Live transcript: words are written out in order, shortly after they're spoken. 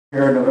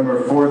Here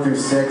November 4 through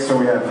 6, so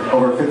we have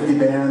over 50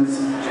 bands,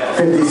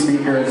 50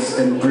 speakers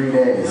in 3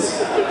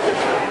 days.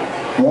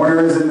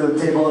 Warner is in the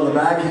table in the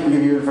back. He can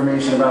give you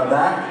information about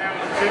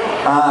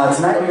that.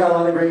 Tonight we got a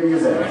lot of great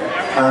music.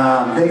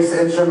 Thanks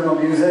to Instrumental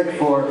Music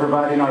for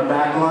providing our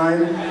back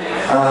line.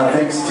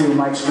 Thanks to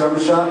Mike's Drum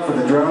Shop for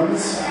the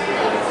drums.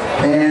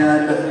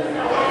 And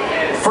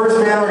first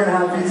band we're going to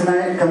have for you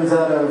tonight comes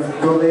out of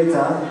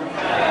Goleta.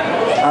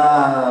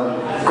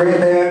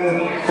 Great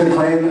band, been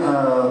playing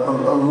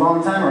a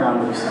long time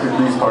around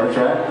these parts,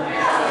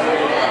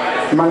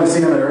 right? You might have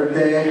seen them at Earth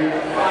Day.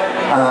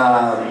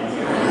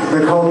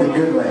 They're called The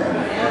Good Land.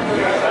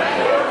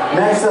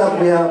 Next up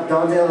we have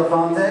Dante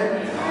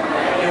Elefante,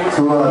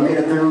 who made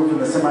it through from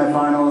the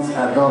semifinals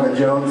at Velvet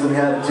Jones that we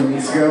had 2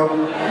 weeks ago.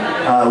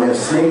 We have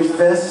Snake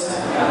Fist,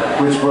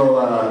 which will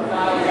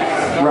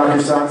rock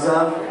your socks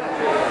off.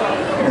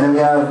 And then we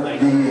have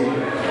the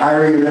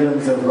Irie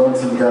Rhythms of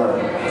Lonesome Dove.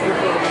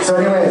 So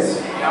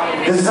anyways,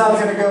 this is how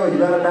it's going to go. You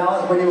got a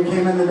ballot when you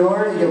came in the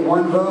door. You get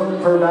 1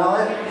 vote per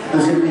ballot.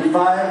 There's going to be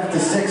 5 to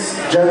 6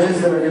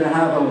 judges that are going to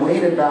have a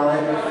weighted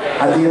ballot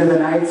at the end of the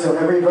night, so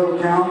every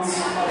vote counts.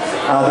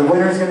 The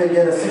winner is going to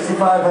get a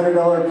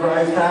 $6,500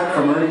 prize pack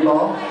from Ernie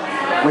Ball,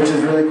 which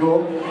is really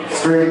cool.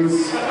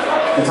 Strings,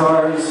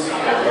 guitars.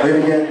 They're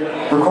going to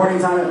get recording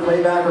time at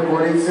Playback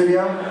Recording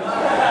Studio,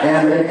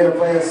 and they're going to get to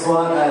play a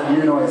slot at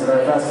New Noise at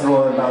our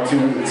festival in about 2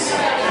 weeks.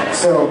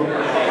 So,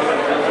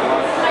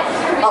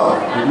 oh,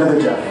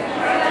 another Jeff.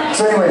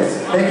 So anyways,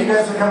 thank you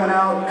guys for coming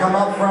out. Come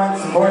up front,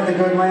 support The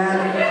Good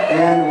Land,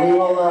 and we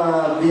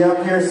will be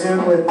up here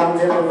soon with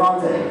Dante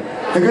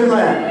Elefante. The Good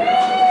Land.